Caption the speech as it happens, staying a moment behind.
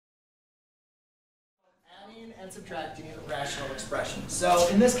Adding and subtracting rational expressions. So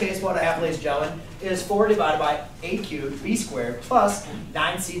in this case, what I have, ladies and gentlemen, is 4 divided by a cubed b squared plus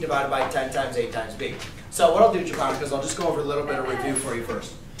 9c divided by 10 times a times b. So what I'll do, Japan, is I'll just go over a little bit of review for you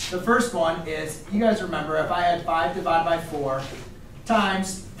first. The first one is, you guys remember, if I had 5 divided by 4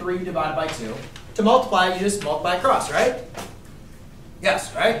 times 3 divided by 2, to multiply, you just multiply across, right?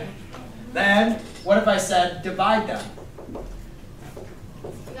 Yes, right? Then, what if I said divide them?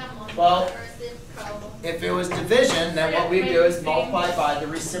 Well, if it was division, then what we do is multiply by the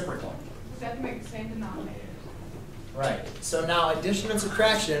reciprocal. We have to make the same denominator. Right. So now addition and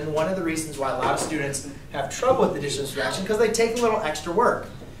subtraction, one of the reasons why a lot of students have trouble with addition and subtraction, because they take a little extra work.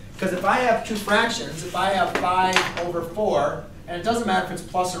 Because if I have two fractions, if I have 5 over 4, and it doesn't matter if it's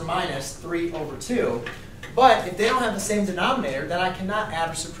plus or minus 3 over 2, but if they don't have the same denominator, then I cannot add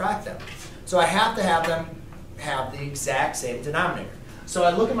or subtract them. So I have to have them have the exact same denominator. So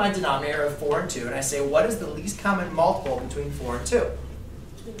I look at my denominator of 4 and 2, and I say, what is the least common multiple between 4 and 2?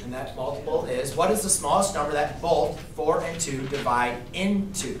 And that multiple is, what is the smallest number that both 4 and 2 divide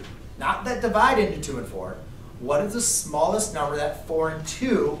into? Not that divide into 2 and 4. What is the smallest number that 4 and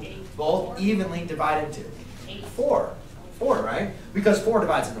 2 both evenly divide into? 4. 4, right? Because 4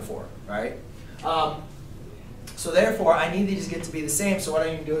 divides into 4, right? So therefore, I need these to get to be the same. So what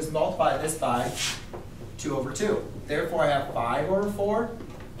I need to do is multiply this by 2 over 2. Therefore, I have 5 over 4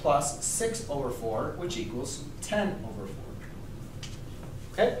 plus 6 over 4, which equals 10 over 4.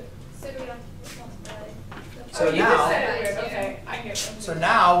 Okay? So we don't multiply. So you now, just said it weird. Okay, I get it. So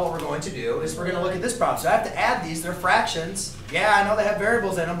now what we're going to do is we're going to look at this problem. So I have to add these. They're fractions. Yeah, I know they have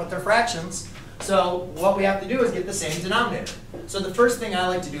variables in them, but they're fractions. So what we have to do is get the same denominator. So the first thing I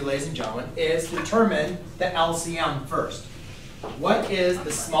like to do, ladies and gentlemen, is determine the LCM first. What is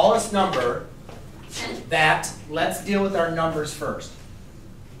the smallest number that, let's deal with our numbers first.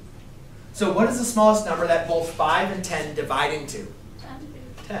 So what is the smallest number that both 5 and 10 divide into?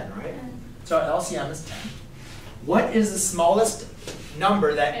 10, right? So our LCM is 10. What is the smallest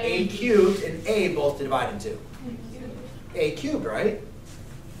number that a cubed and a both divide into? A cubed, right?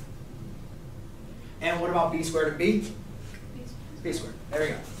 And what about b squared and b? B squared. There we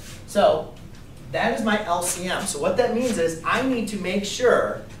go. So that is my LCM. So what that means is I need to make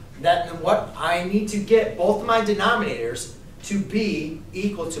sure that what I need to get both of my denominators to be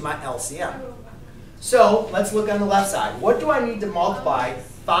equal to my LCM. So let's look on the left side. What do I need to multiply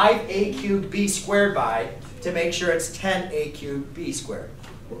 5a cubed b squared by to make sure it's 10a cubed b squared?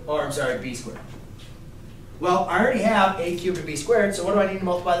 Or I'm sorry, b squared. Well, I already have a cubed and b squared, so what do I need to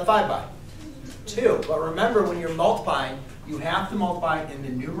multiply the 5 by? 2. But remember, when you're multiplying, you have to multiply in the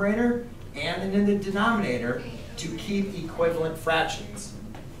numerator and in the denominator to keep equivalent fractions.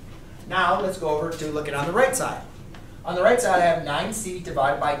 Now let's go over to looking on the right side. On the right side I have 9c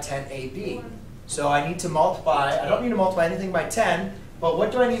divided by 10ab. So I need to multiply, I don't need to multiply anything by 10, but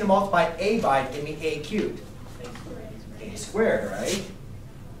what do I need to multiply a by to give me a cubed? A squared, right?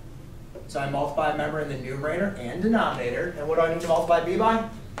 So I multiply, remember, in the numerator and denominator. And what do I need to multiply b by?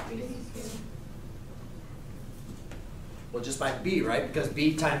 Well, just by b, right? Because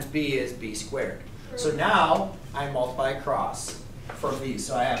b times b is b squared. So now I multiply across for b.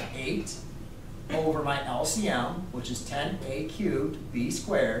 So I have 8 over my LCM, which is 10a cubed b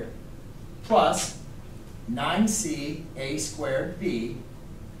squared, plus 9c a squared b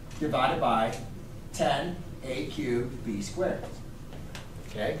divided by 10a cubed b squared.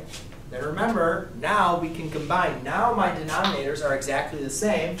 Okay? Then remember, now we can combine. Now my denominators are exactly the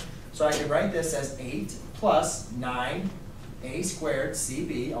same, so I can write this as 8 plus 9a squared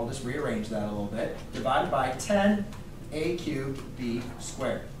cb, I'll just rearrange that a little bit, divided by 10a cubed b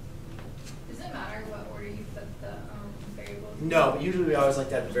squared. Does it matter what order you put the variables? No, but usually we always like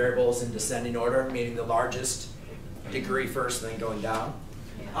to have the variables in descending order, meaning the largest degree first and then going down.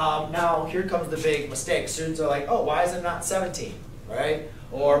 Yeah. Now, here comes the big mistake. Students are like, oh, why is it not 17, right?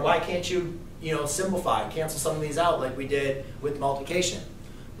 Or why can't you, simplify, cancel some of these out like we did with multiplication?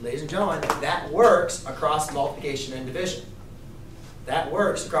 Ladies and gentlemen, that works across multiplication and division. That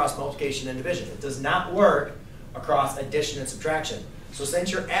works across multiplication and division. It does not work across addition and subtraction. So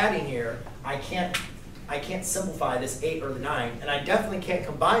since you're adding here, I can't simplify this 8 or the 9, and I definitely can't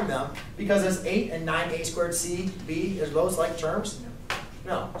combine them because is 8 and 9a squared c b, are those like terms?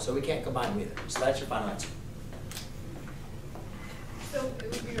 No, so we can't combine them either. So that's your final answer. So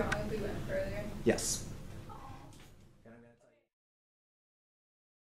it would be wrong if we went further. Yes.